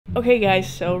Okay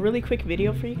guys, so really quick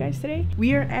video for you guys today.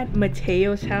 We are at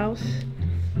Mateo's house.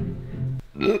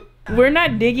 We're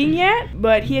not digging yet,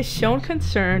 but he has shown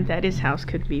concern that his house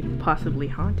could be possibly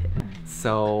haunted.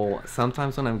 So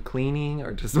sometimes when I'm cleaning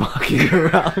or just walking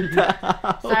around the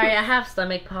house. Sorry, I have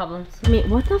stomach problems. I mean,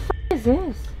 what the f is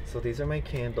this? So these are my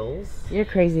candles. You're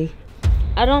crazy.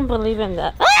 I don't believe in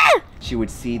that. Ah! She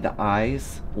would see the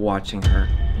eyes watching her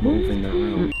move in the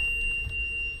room.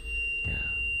 Yeah.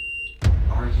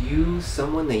 Are you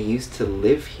someone that used to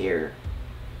live here?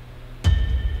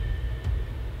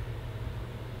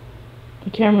 The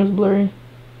camera's blurry.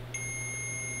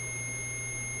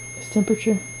 It's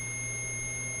temperature.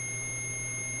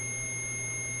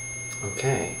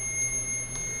 Okay.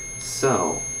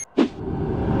 So.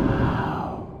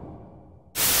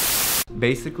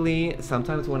 Basically,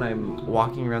 sometimes when I'm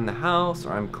walking around the house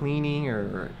or I'm cleaning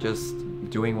or just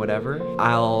doing whatever,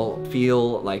 I'll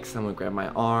feel like someone grab my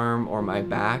arm or my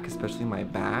back, especially my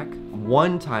back.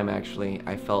 One time actually,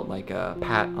 I felt like a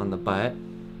pat on the butt.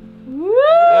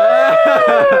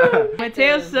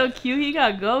 Mateo's so cute, he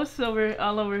got ghosts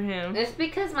all over him. It's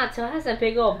because Mateo has a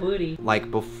big old booty. Like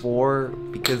before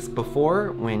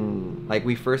when like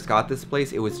we first got this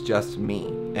place, it was just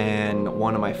me and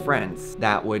one of my friends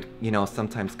that would, you know,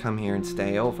 sometimes come here and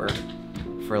stay over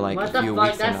for like a few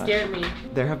weeks. That scared me.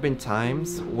 There have been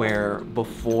times where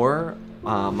before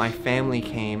my family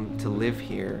came to live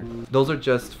here, those are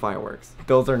just fireworks.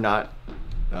 Those are not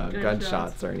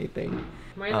gunshots or anything.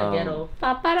 More in the ghetto.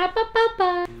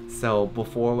 So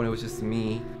before, when it was just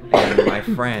me and my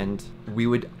friend, we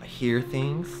would hear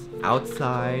things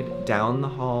outside, down the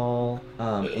hall,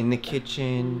 in the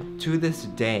kitchen. To this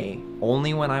day,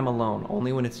 only when I'm alone,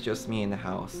 only when it's just me in the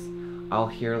house, I'll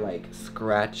hear like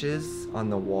scratches on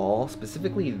the wall,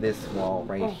 specifically this wall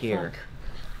right here.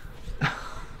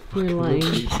 You're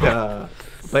lying.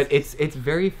 But it's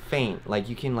very faint, like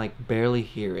you can like barely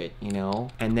hear it, you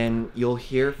know? And then you'll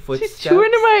hear footsteps. She's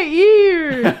chewing in my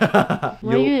ear.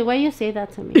 Why you say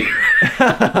that to me?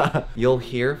 You'll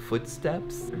hear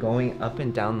footsteps going up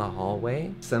and down the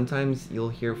hallway. Sometimes you'll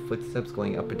hear footsteps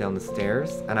going up and down the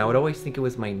stairs. And I would always think it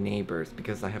was my neighbors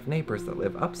because I have neighbors that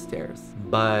live upstairs.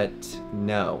 But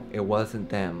no, it wasn't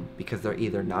them because they're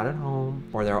either not at home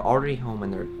or they're already home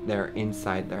and they're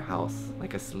inside their house,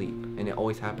 like asleep. And it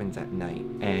always happens at night.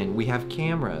 And we have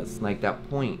cameras like that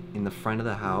point in the front of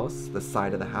the house, the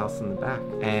side of the house, and the back.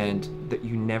 And that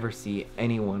you never see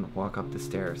anyone walk up the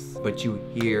stairs, but you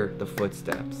hear the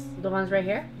footsteps. The ones right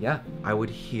here? Yeah. I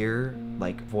would hear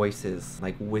like voices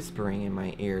like whispering in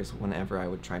my ears whenever I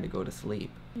would try to go to sleep.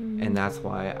 And that's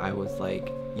why I was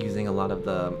like using a lot of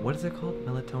the, what is it called?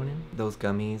 Melatonin? Those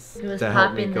gummies to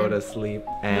help me go to sleep.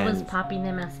 And it was popping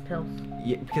them as pills.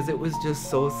 Yeah, because it was just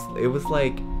so, it was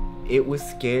like, it was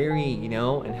scary, you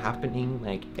know, and happening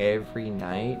like every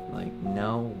night, like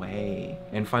no way.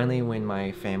 And finally when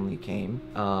my family came,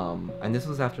 and this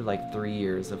was after like 3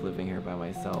 years of living here by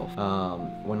myself,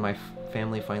 when my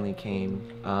family finally came,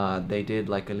 they did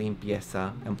like a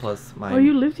limpieza, and plus my... Oh,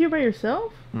 you lived here by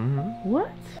yourself? Mm-hmm.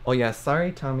 What? Oh yeah,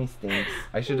 sorry Tommy stinks.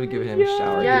 I should have given him a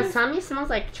shower. Yeah, Tommy smells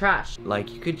like trash.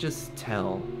 Like you could just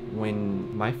tell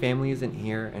when my family isn't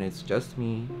here and it's just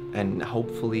me, and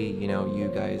hopefully, you know, you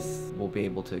guys will be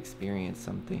able to experience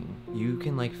something. You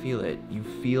can like feel it. You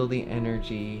feel the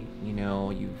energy, you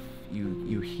know,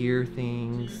 you hear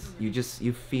things.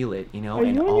 You feel it, you know. Are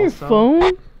and you on also, your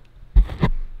phone?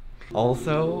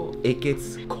 Also, it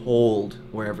gets cold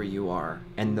wherever you are,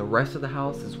 and the rest of the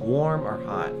house is warm or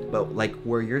hot. But like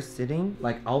where you're sitting,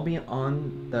 like I'll be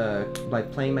on the,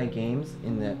 like playing my games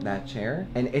in that chair,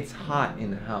 and it's hot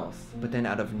in the house. But then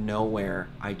out of nowhere,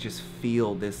 I just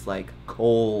feel this like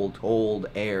cold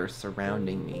air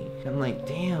surrounding me. I'm like,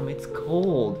 damn, it's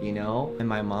cold, you know? And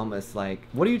my mom was like,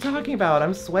 what are you talking about?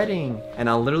 I'm sweating. And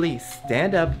I'll literally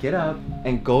stand up, get up,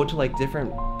 and go to like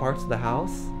different parts of the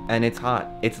house. And it's hot.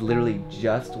 It's literally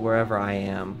just wherever I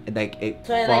am. Like it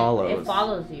follows. It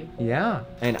follows you. Yeah.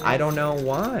 And I don't know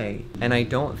why. And I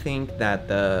don't think that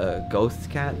the ghost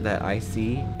cat that I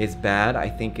see is bad. I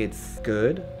think it's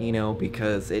good, you know,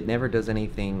 because it never does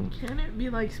anything. Can it be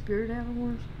like spirit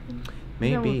animals?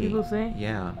 Maybe. Is that what people say?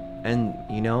 Yeah. And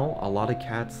you know, a lot of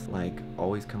cats like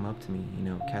always come up to me, you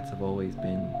know. Cats have always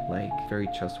been like very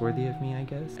trustworthy of me, I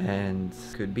guess. And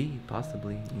could be,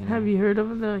 possibly, you know. Have you heard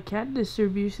of the cat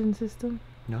distribution system?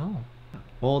 No.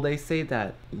 Well, they say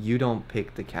that you don't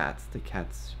pick the cats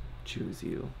choose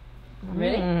you.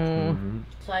 Really? Mm-hmm.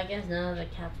 So I guess none of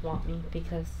the cats want me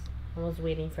because I was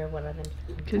waiting for one of them.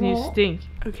 Because you stink.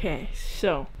 Okay,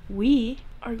 so we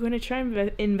are going to try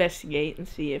and investigate and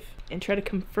see if, and try to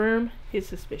confirm his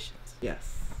suspicions.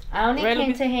 Yes. I only Right,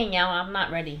 came Lupita? to hang out. I'm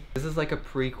not ready. This is like a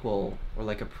prequel or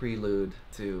like a prelude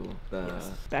to the.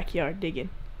 Backyard digging.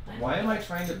 Why am I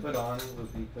trying to put on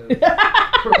Lupita's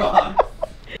Crocs?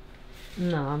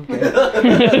 No, I'm good.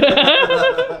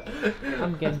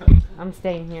 I'm good. I'm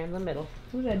staying here in the middle.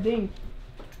 Who's that ding?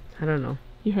 I don't know.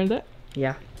 You heard that?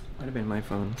 Yeah. Might have been my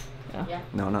phone. Yeah.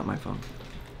 No, not my phone.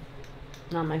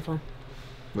 Not my phone.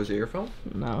 Was it your phone?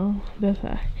 No, that's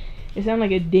it sounded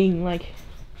like a ding, like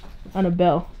on a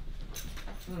bell.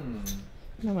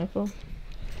 Not my phone.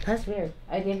 That's weird.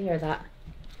 I did hear that.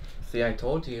 See, I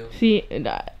told you. See,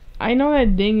 I know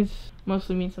that dings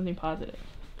mostly means something positive.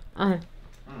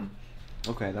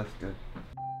 Okay, that's good.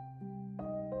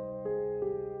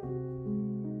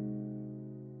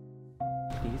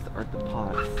 These are the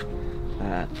pots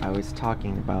that I was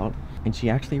talking about, and she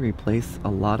actually replaced a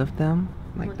lot of them.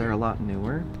 Like, they're a lot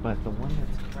newer, but the one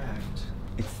that's cracked,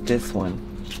 it's this one.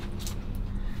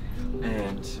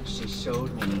 And she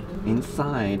showed me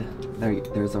inside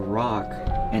there's a rock,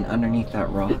 and underneath that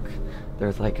rock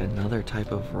there's like another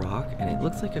type of rock, and it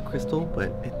looks like a crystal, but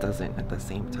it doesn't at the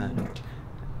same time.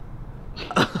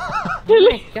 Oh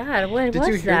my god, what Did was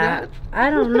you hear that? that? I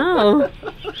don't know.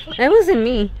 It wasn't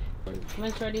me.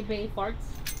 When Shorty Bay farts.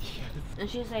 And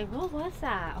she was like, what was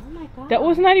that? Oh my god. That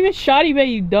was not even Shoddy Bay,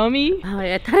 you dummy. Oh,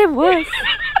 I thought it was.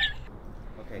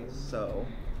 Okay, so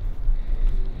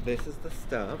this is the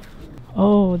stuff.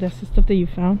 Oh, that's the stuff that you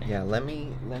found. Yeah, let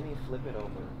me flip it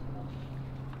over.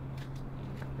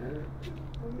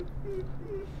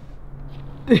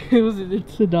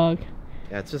 It's a dog.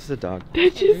 Yeah, it's just a dog.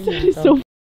 That just sounded so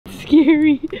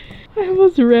scary. I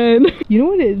almost ran. You know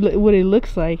what it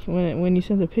looks like when you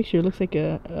send the picture? It looks like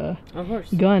a horse.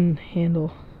 gun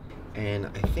handle. And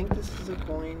I think this is a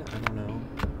coin. I don't know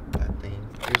that thing.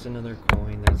 Here's another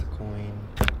coin. There's a coin.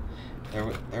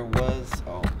 There was.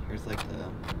 Oh, here's like the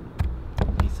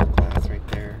piece of glass right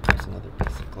there. There's another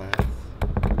piece of glass.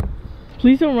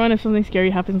 Please don't run if something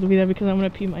scary happens to be there, because I'm gonna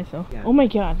pee myself. Yeah. Oh my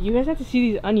god, you guys have to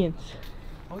see these onions.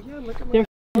 Oh yeah, look at my. They're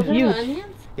Those are the huge.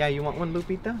 onions? Yeah, you want one,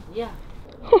 Lupita? Yeah.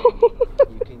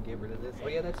 You can get rid of this. Oh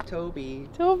yeah, that's Toby.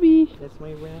 Toby. That's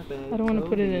my rabbit. I don't want to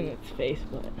put it in Toby. its face,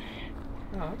 but.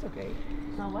 No, it's okay.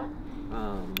 So what?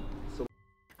 So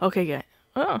Okay, guys.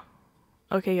 Oh.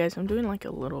 Okay, guys, I'm doing like a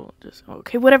little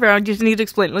okay, whatever. I just need to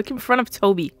explain. Look in front of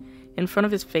Toby. In front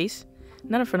of his face.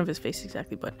 Not in front of his face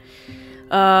exactly, but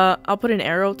I'll put an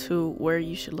arrow to where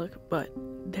you should look, but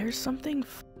there's something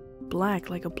black,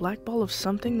 like a black ball of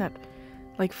something that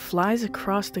like flies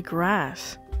across the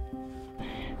grass.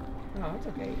 no, it's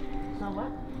okay. So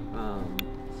what?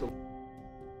 So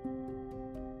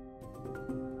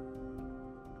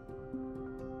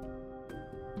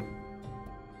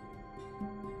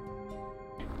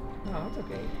no, it's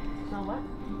okay. So what?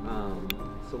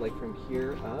 So like from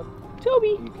here up, Toby.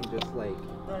 you can just like,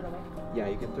 Throw it away. yeah,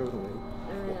 you can throw it away.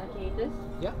 And then I can eat this?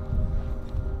 Yeah.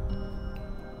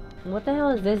 What the hell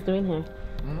is this doing here?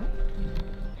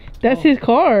 That's his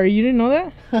car. You didn't know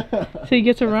that? So he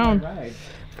gets around. Right.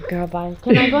 Girl, bye.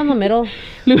 Can I go in the middle?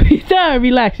 Lupita,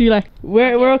 relax.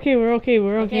 We're okay.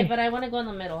 Okay, but I want to go in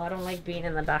the middle. I don't like being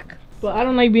in the back. But I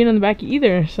don't like being in the back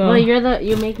either. So. Well,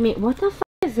 you make me. What the f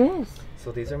is this?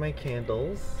 So these are my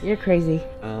candles. You're crazy.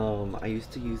 I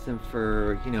used to use them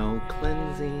for, you know,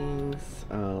 cleansings,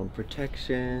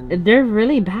 protection. They're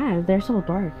really bad. They're so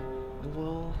dark.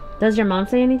 Well, Does your mom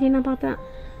say anything about that?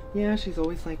 yeah, she's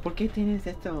always like, ¿Por qué tienes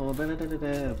esto? Da, da, da, da,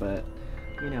 da. But,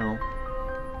 you know,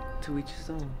 to each his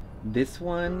own. This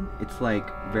one, it's like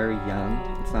very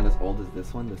young. It's not as old as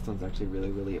this one. This one's actually really,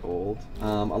 really old. A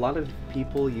lot of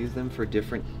people use them for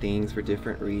different things, for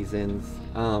different reasons.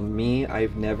 Me,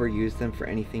 I've never used them for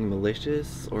anything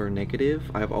malicious or negative.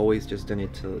 I've always just done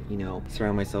it to, you know,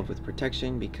 surround myself with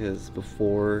protection, because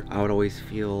before I would always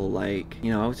feel like,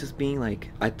 you know, I was just being like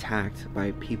attacked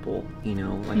by people, you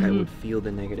know, like I would feel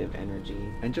the negative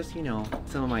energy. And just, you know,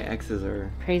 some of my exes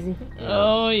are Crazy.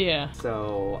 Oh yeah.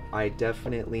 so I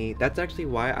definitely, that's actually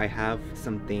why I have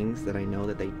some things that I know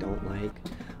that they don't like.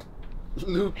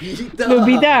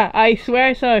 Lupita, I swear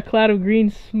I saw a cloud of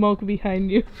green smoke behind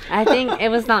you. I think it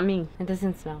was not me. It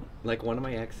doesn't smell. Like one of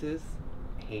my exes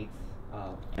hates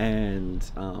and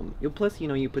plus, you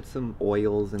know, you put some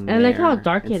oils in there. And look how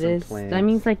dark and it some is. plants. That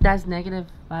means like that's negative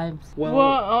vibes.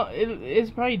 well it's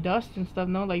probably dust and stuff,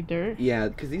 no? Like dirt. yeah,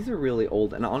 because these are really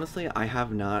old, and honestly I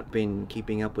have not been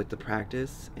keeping up with the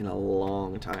practice in a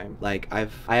long time. Like I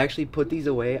actually put these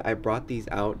away. I brought these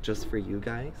out just for you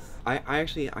guys. I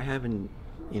haven't,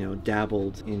 you know,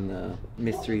 dabbled in the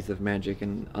mysteries of magic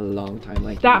in a long time,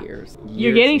 like Stop. years.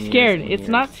 You're Years getting and scared. years and It's years.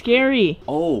 not scary.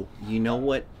 Oh, you know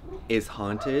what is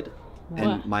haunted?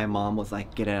 And my mom was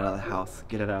like, get it out of the house.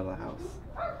 Get it out of the house.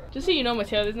 Just so you know,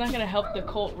 Mateo, this is not gonna help the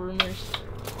cult rumors.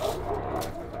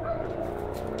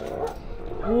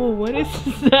 Oh, what is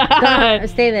that?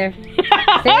 Stay there.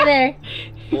 Stay there.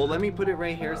 Well, let me put it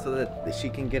right here so that she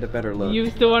can get a better look. You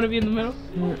still want to be in the middle?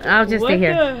 I'll just stay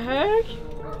here. What the heck?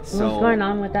 So what's going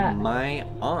on with that? My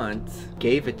aunt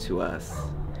gave it to us,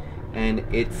 and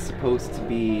it's supposed to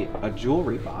be a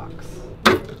jewelry box.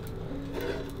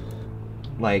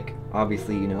 Like,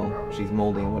 obviously, you know, she's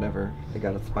molding or whatever. They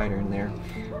got a spider in there.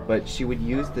 But she would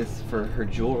use this for her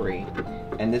jewelry.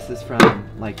 And this is from,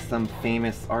 like, some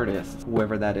famous artist,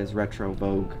 whoever that is, Retro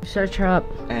Vogue. Search her up.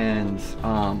 And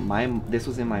this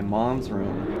was in my mom's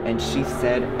room. And she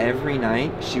said every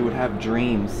night she would have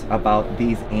dreams about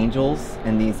these angels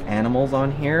and these animals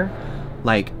on here,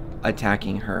 like,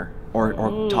 attacking her. Or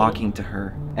talking to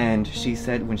her. And she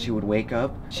said when she would wake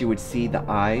up, she would see the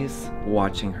eyes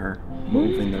watching her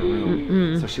move in the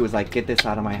room. So she was like, get this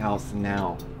out of my house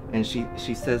now. And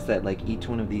she says that like each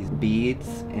one of these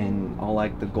beads and all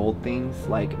like the gold things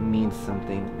like means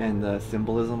something, and the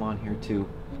symbolism on here too.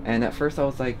 And at first I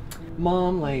was like,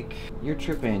 Mom, like, you're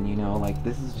tripping, you know, like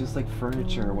this is just like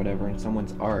furniture or whatever in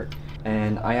someone's art.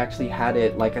 And I actually had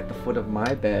it like at the foot of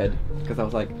my bed because I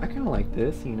was like, I kind of like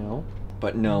this, you know.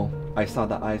 But no, I saw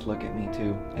the eyes look at me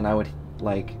too, and I would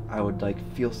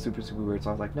feel super weird.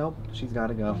 So I was like, nope, she's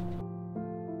gotta go.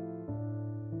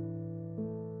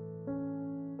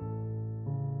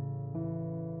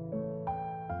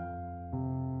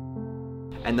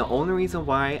 And the only reason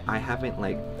why I haven't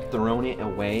like thrown it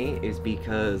away is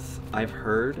because I've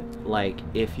heard like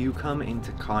if you come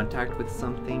into contact with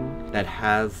something that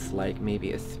has like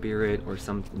maybe a spirit or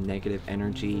some negative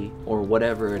energy or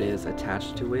whatever it is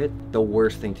attached to it, the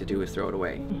worst thing to do is throw it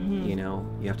away. You know,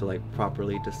 you have to like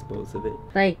properly dispose of it.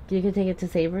 Like you could take it to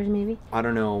Savers maybe? I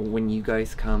don't know, when you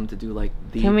guys come to do like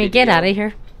the Can we get out of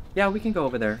here? Yeah, we can go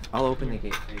over there. I'll open the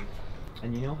gate for you.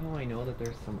 And you know how I know that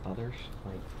there's some other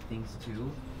like things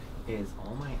too? Is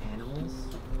all my animals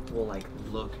will like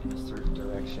look in a certain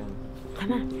direction.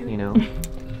 Come on. You know?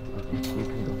 Okay, you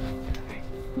can go back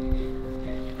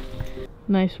there.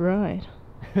 Nice ride.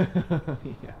 Yeah.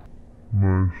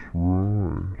 Nice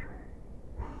ride.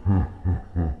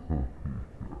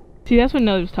 See, that's what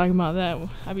Nelly was talking about. That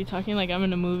I be talking like I'm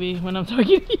in a movie when I'm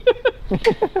talking to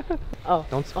you. Oh.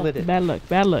 Don't split it. Bad luck.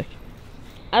 Bad luck.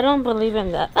 I don't believe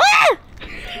in that. Ah!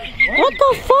 What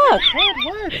the fuck?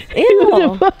 What?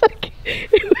 Ew. Fuck.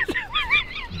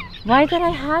 Why did I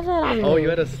have it on me? Oh, you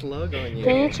had a slug on you.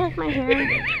 Can you check my hair?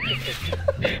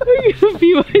 I'm gonna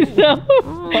pee myself.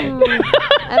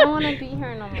 I don't want to be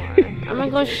here no more. I'm gonna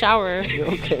go shower.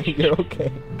 You're okay. You're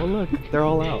okay. Oh look, they're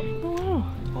all out. Oh wow.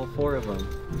 All 4 of them.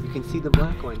 You can see the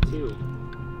black one too.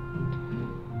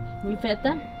 We fed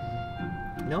them?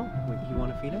 No? You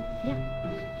want to feed them?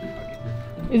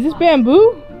 Yeah. Is this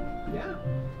bamboo? Yeah.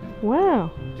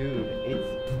 Wow. Dude,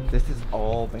 this is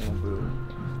all bamboo.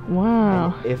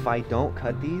 Wow. And if I don't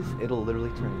cut these, it'll literally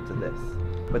turn into this.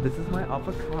 But this is my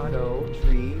avocado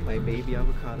tree, my baby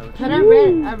avocado tree. Put a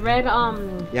red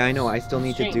Yeah, I know, I still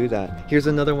need to do that. Here's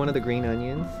another one of the green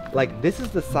onions. Like, this is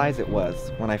the size it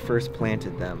was when I first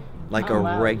planted them. Like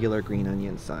regular green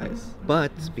onion size.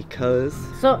 But because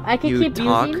so I can keep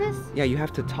talk, using this? Yeah, you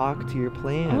have to talk to your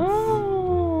plants.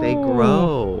 Oh. They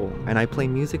grow. And I play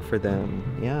music for them.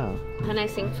 Yeah. Can I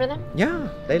sing for them? Yeah,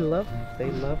 they love when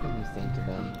you sing to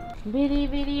them. Bidi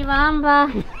bidi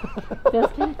bamba.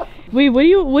 Just kidding. Wait, what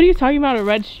are you talking about? A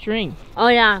red string? Oh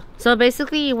yeah. So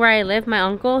basically, where I live, my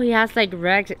uncle he has like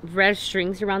red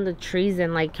strings around the trees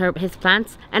and like his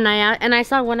plants. And I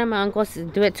saw one of my uncles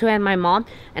do it too, and my mom.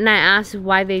 And I asked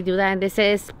why they do that, and they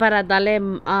say it's para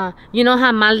darle, you know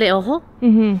how mal de ojo?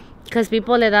 Because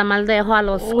people le da mal de ojo a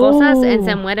las cosas and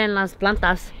se mueren las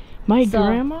plantas. My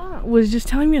grandma was just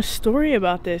telling me a story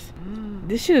about this.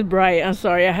 This shit is bright. I'm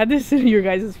sorry. I had this in your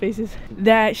guys' faces.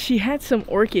 That she had some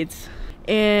orchids,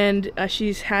 and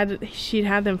she'd had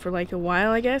them for like a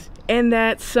while, I guess. And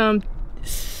that I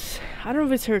don't know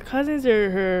if it's her cousins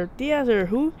or her tias or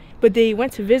who, but they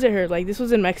went to visit her. Like, this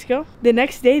was in Mexico. The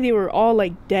next day, they were all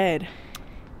like dead.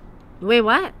 Wait,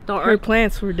 what? Her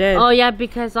plants were dead. Oh yeah,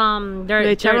 because they're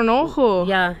echaron ojo.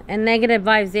 Yeah, and negative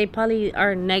vibes. They probably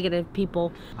are negative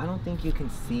people. I don't think you can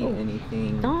see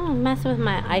anything. Don't mess with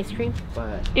my ice cream.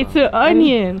 But It's an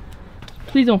onion.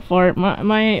 Please don't fart.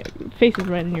 My face is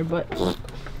right in your butt.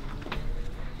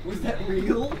 was that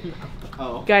real?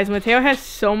 Oh. Guys, Mateo has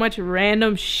so much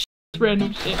random shit.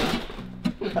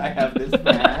 I have this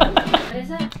fan. What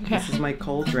is it? This is my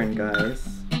cauldron, guys.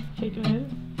 Okay, go ahead.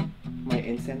 My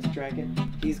incense dragon.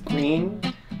 He's green,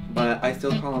 but I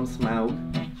still call him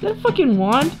Smaug. Is that a fucking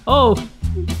wand? Oh.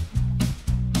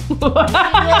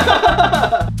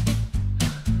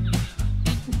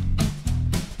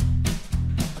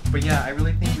 But yeah, I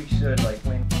really think we should like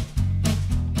when.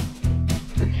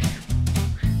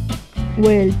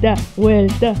 Vuelta,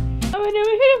 vuelta.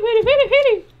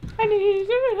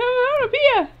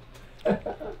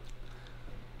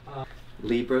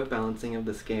 Libra, balancing of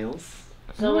the scales.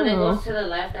 So when it goes to the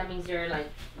left, that means you're like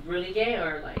really gay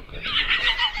or like.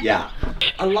 Yeah.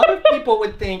 A lot of people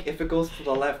would think if it goes to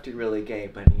the left, you're really gay,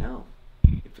 but no.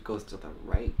 If it goes to the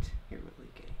right, you're really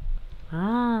gay.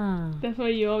 Ah. That's why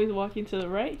you always walking to the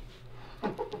right.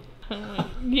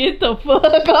 Get the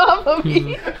fuck off of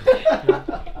me.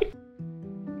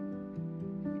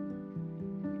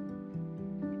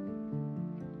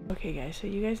 Okay, guys, so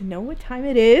you guys know what time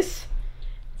it is.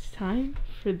 It's time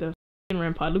for the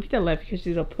REM pod. Lupita left because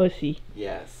she's a pussy.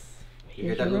 Yes. You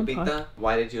Here's hear that, your REM Lupita? pod.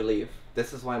 Why did you leave?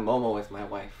 This is why Momo is my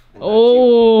wife. And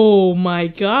Oh my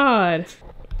god.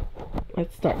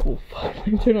 Let's start. Oh fuck. Let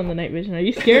me turn on the night vision. Are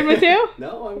you scared, Mateo? not you.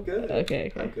 No, I'm good.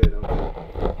 Okay, I'm okay. good. I'm good.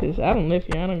 Because I don't live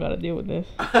here. I don't gotta deal with this.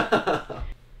 I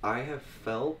have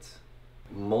felt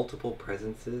multiple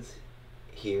presences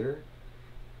here.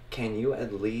 Can you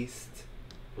at least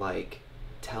like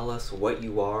tell us what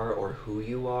you are or who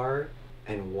you are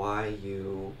and why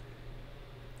you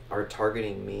are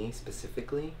targeting me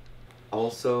specifically?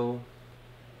 Also,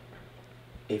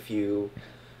 if you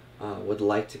would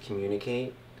like to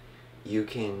communicate, you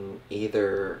can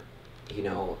either, you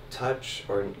know, touch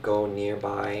or go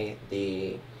nearby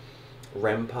the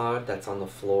REM pod that's on the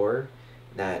floor,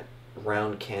 that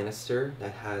round canister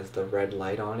that has the red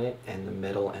light on it and the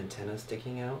metal antenna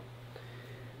sticking out.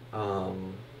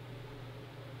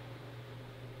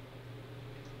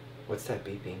 What's that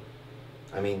beeping?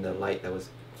 I mean the light that was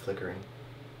flickering.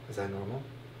 Is that normal?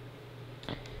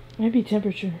 Might be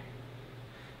temperature.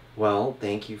 Well,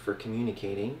 thank you for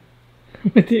communicating.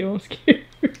 Mateo, I'm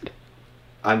scared.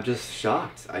 I'm just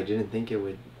shocked. I didn't think it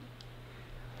would.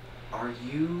 Are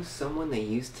you someone that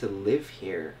used to live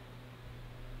here?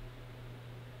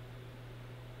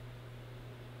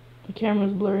 The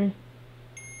camera's blurry.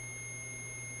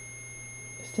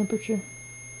 It's temperature.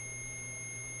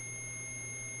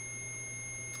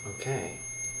 Okay.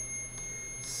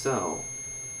 So,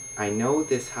 I know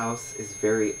this house is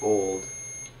very old.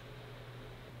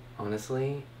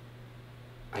 Honestly,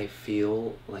 I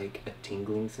feel like a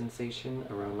tingling sensation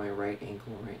around my right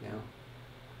ankle right now.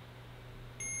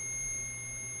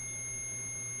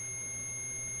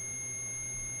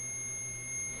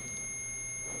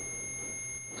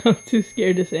 I'm too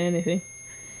scared to say anything.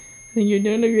 I think you're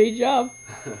doing a great job.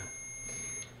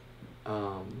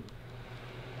 I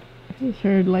just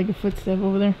heard like a footstep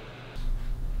over there.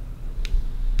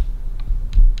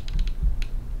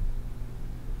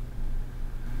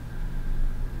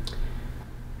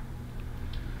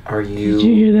 Are you... Did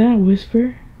you hear that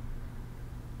whisper?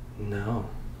 No.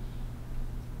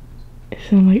 It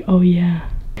sounded like, oh yeah.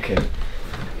 Okay.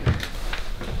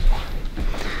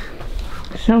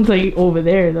 It sounds like over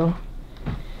there though.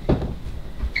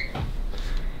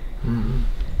 Mm-hmm.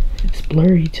 It's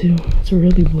blurry too. It's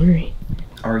really blurry.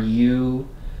 Are you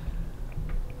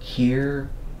here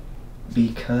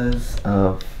because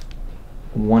of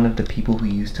one of the people who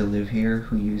used to live here,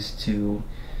 who used to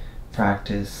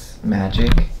practice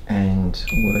magic and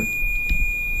would...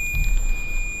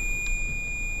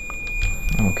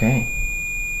 Okay.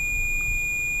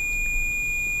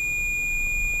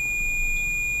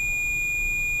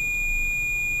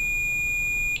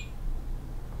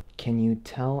 Can you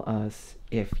tell us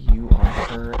if you are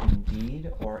her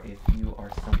indeed, or if you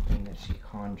are something that she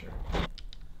conjured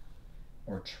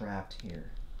or trapped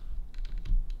here?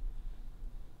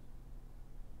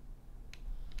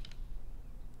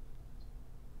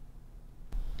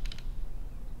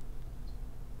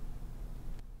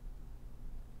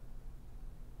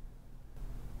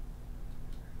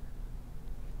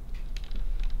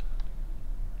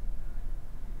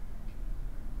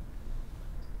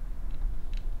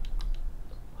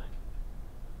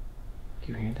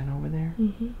 You hear that over there?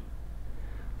 Mm-hmm.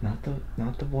 Not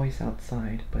the voice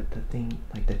outside, but the thing,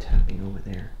 like the tapping over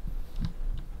there.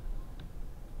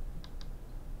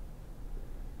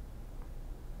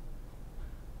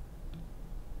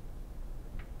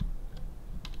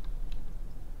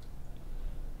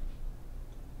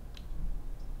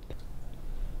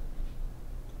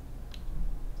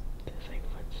 There's like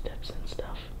footsteps and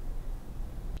stuff.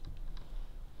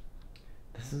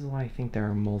 This is why I think there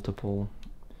are multiple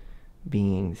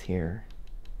beings here,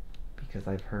 because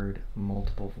I've heard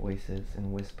multiple voices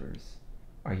and whispers.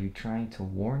 Are you trying to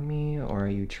warn me, or are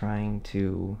you trying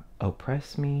to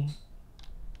oppress me?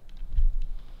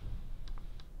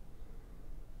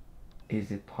 Is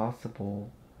it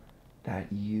possible that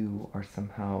you are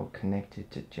somehow connected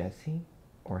to Jesse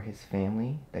or his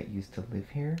family that used to live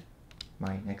here?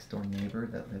 My next door neighbor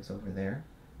that lives over there?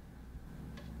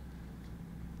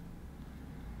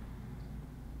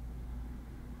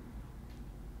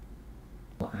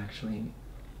 Well, actually,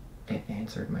 it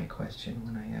answered my question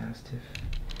when I asked if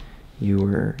you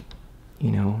were,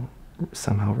 you know,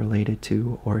 somehow related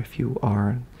to, or if you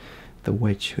are the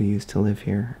witch who used to live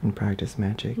here and practice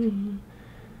magic. Mm-hmm.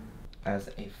 As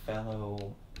a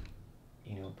fellow,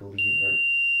 you know, believer,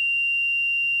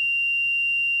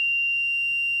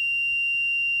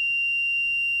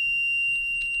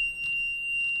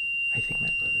 I think my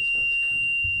brother's about to come in.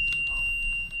 Oh.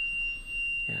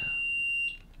 Yeah.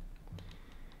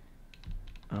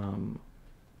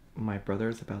 My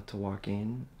brother's about to walk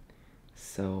in,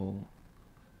 so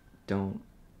don't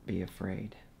be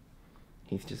afraid.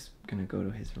 He's just gonna go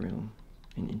to his room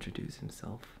and introduce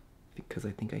himself, because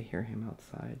I think I hear him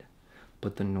outside.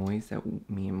 But the noise that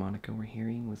me and Monica were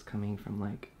hearing was coming from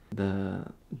like the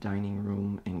dining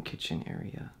room and kitchen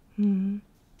area. Mm-hmm.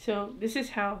 So this is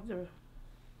how the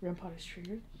REM pod is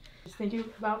triggered. Just thinking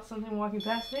about something walking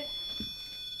past it.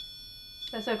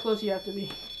 That's how close you have to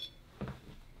be.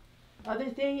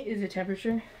 Other thing is the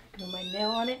temperature. Put my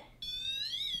nail on it.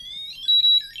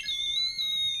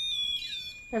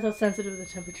 That's how sensitive the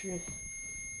temperature is.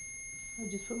 I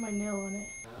just put my nail on it.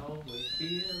 I always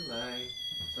feel like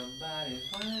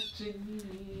somebody's watching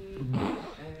me.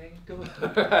 Hey, go.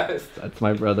 That's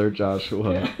my brother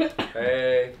Joshua.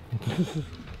 Hey.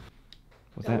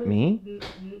 Was that me?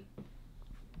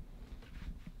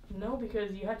 No,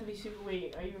 because you have to be super.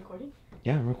 Wait, are you recording?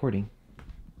 Yeah, I'm recording.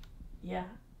 Yeah.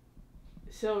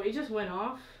 So it just went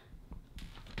off.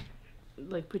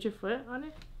 Like, put your foot on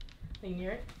it, like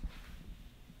near it.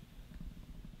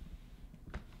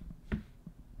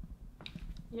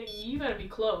 Yeah, you gotta be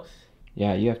close.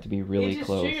 Yeah, you have to be really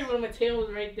close. It just triggered when Mateo was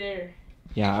right there.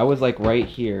 Yeah, I was like right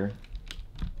here.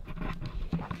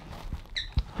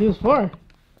 He was far.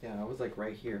 Yeah, I was like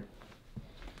right here.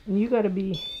 And you gotta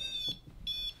be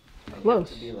close.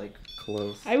 To be like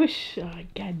close. I wish. Oh,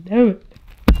 God damn it.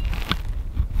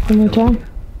 One more time.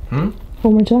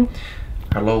 One more time.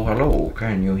 Hello, hello.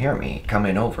 Can you hear me?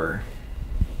 Coming over.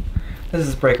 This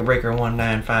is Breaker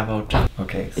 19502.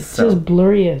 Okay, It's so just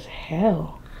blurry as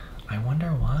hell. I wonder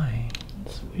why.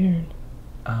 It's weird.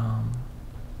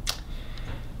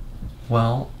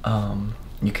 Well,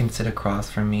 you can sit across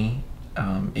from me,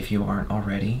 if you aren't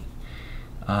already.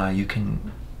 You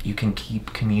can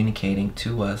keep communicating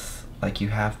to us like you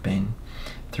have been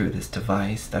through this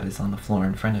device that is on the floor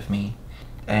in front of me.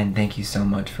 And thank you so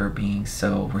much for being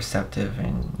so receptive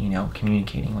and, you know,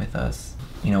 communicating with us.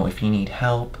 You know, if you need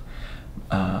help,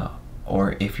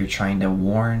 or if you're trying to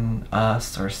warn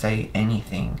us or say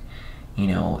anything, you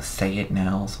know, say it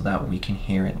now so that we can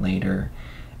hear it later.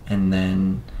 And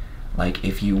then, like,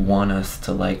 if you want us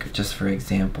to, like, just for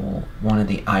example, one of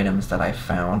the items that I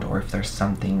found, or if there's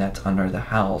something that's under the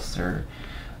house or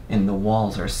in the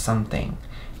walls or something,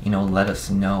 you know, let us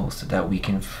know so that we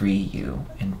can free you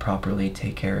and properly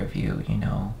take care of you, you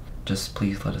know. Just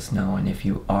please let us know. And if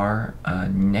you are a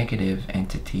negative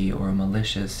entity or a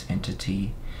malicious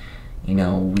entity, you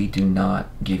know, we do not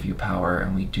give you power,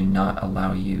 and we do not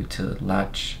allow you to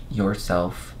latch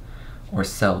yourself or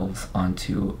selves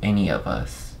onto any of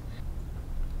us.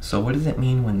 So what does it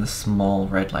mean when the small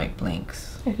red light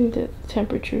blinks? I think the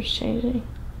temperature's changing.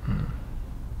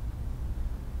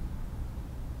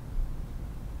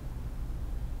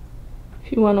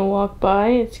 If you want to walk by,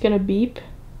 it's gonna beep.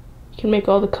 You can make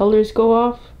all the colors go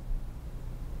off.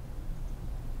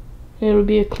 And it'll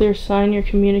be a clear sign you're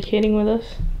communicating with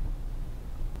us.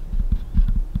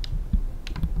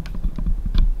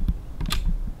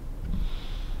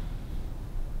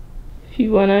 If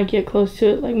you want to get close to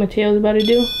it like Mateo's about to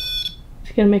do,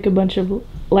 it's gonna make a bunch of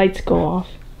lights go off.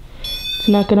 It's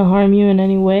not gonna harm you in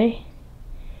any way.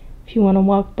 If you want to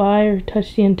walk by or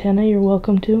touch the antenna, you're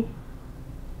welcome to.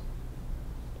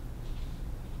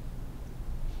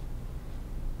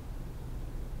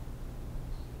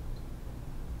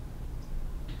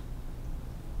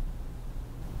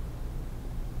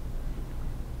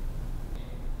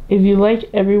 If you like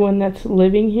everyone that's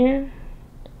living here,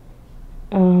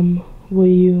 will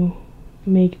you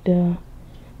make the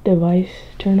device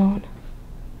turn on?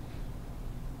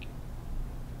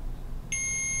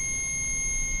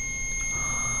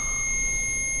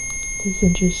 That's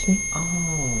interesting.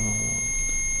 Oh,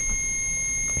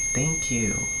 thank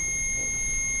you.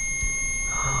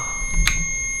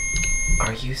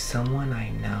 Are you someone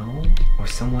I know or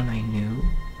someone I knew?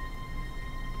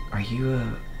 Are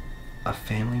you a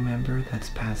family member that's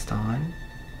passed on.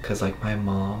 Cause like my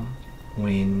mom,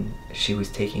 when she was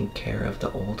taking care of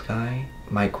the old guy,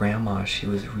 my grandma, she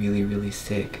was really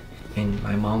sick, and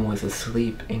my mom was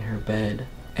asleep in her bed,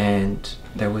 and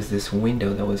there was this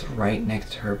window that was right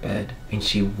next to her bed, and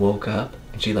she woke up,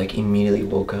 and she like immediately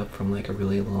woke up from like a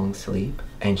really long sleep,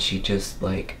 and she just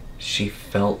like, she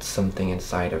felt something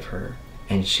inside of her,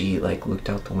 and she like looked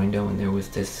out the window, and there was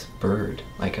this bird,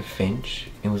 like a finch.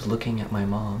 It was looking at my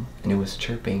mom, and it was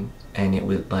chirping, and it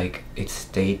would like, it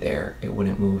stayed there. It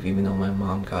wouldn't move even though my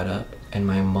mom got up. And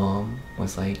my mom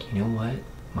was like, you know what?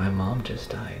 My mom just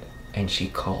died. And she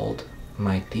called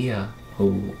my tia,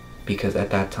 who, because at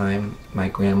that time, my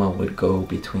grandma would go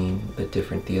between the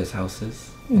different tia's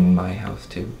houses and my house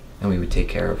too. And we would take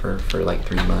care of her for like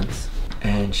 3 months.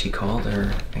 And she called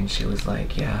her, and she was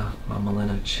like, yeah, Mama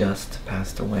Lena just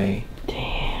passed away.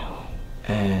 Damn.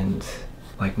 And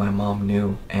like my mom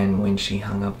knew, and when she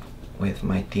hung up with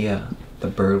my tia, the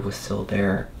bird was still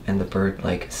there, and the bird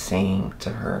like sang to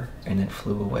her and then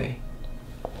flew away.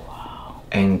 Wow.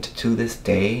 And to this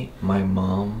day, my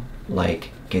mom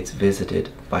like gets visited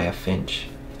by a finch.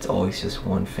 It's always just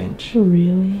one finch.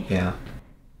 Really? Yeah.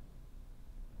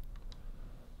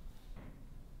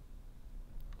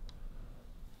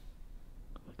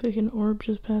 Look like an orb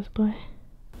just passed by.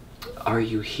 Are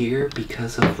you here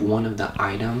because of one of the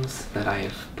items that I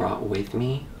have brought with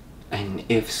me? And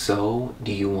if so,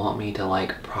 do you want me to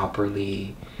like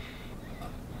properly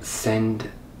send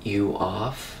you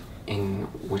off in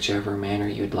whichever manner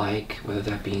you'd like, whether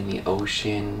that be in the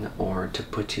ocean or to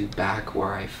put you back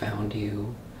where I found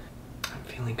you? I'm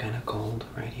feeling kind of cold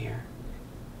right here.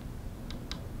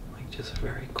 Like just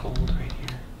very cold right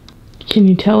here. Can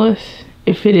you tell us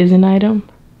if it is an item?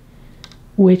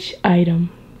 Which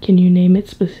item? Can you name it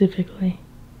specifically?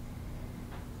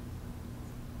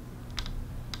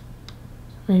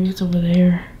 Maybe it's over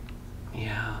there.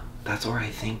 Yeah, that's where I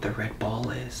think the red ball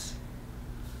is.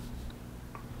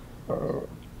 Oh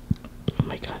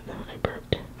my god, no, I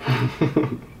burped.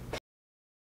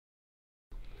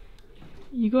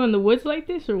 You go in the woods like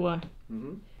this or what?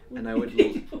 Mm-hmm. And I would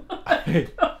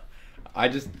I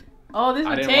just Oh, this is I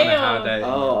Mateo. didn't want to have that.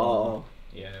 oh.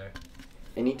 Yeah.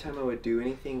 Anytime I would do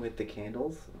anything with the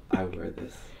candles, I would wear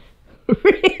this.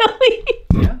 Really?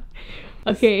 Yeah.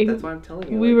 Okay. That's why I'm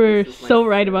telling you. We like, were this is my so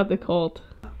right friend. about the cult.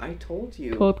 I told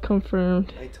you. Cult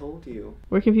confirmed. I told you.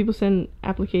 Where can people send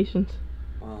applications?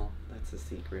 Well, that's a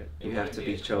secret. It You have might to be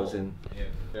be a cult. chosen. Yeah,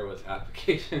 there was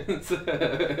applications.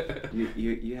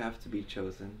 You have to be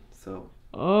chosen. So.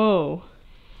 Oh.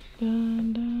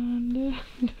 Dun, dun,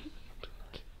 dun.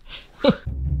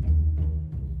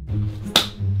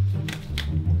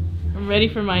 I'm ready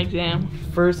for my exam.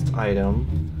 First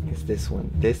item is this one.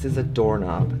 This is a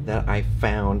doorknob that I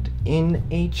found in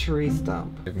a tree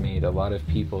stump. I've made a lot of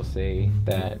people say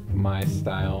that my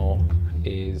style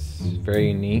is very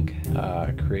unique,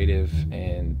 creative,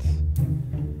 and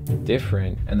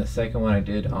different. And the second one I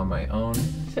did on my own.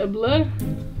 Is that blood?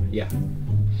 Yeah.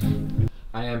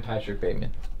 I am Patrick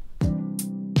Bateman.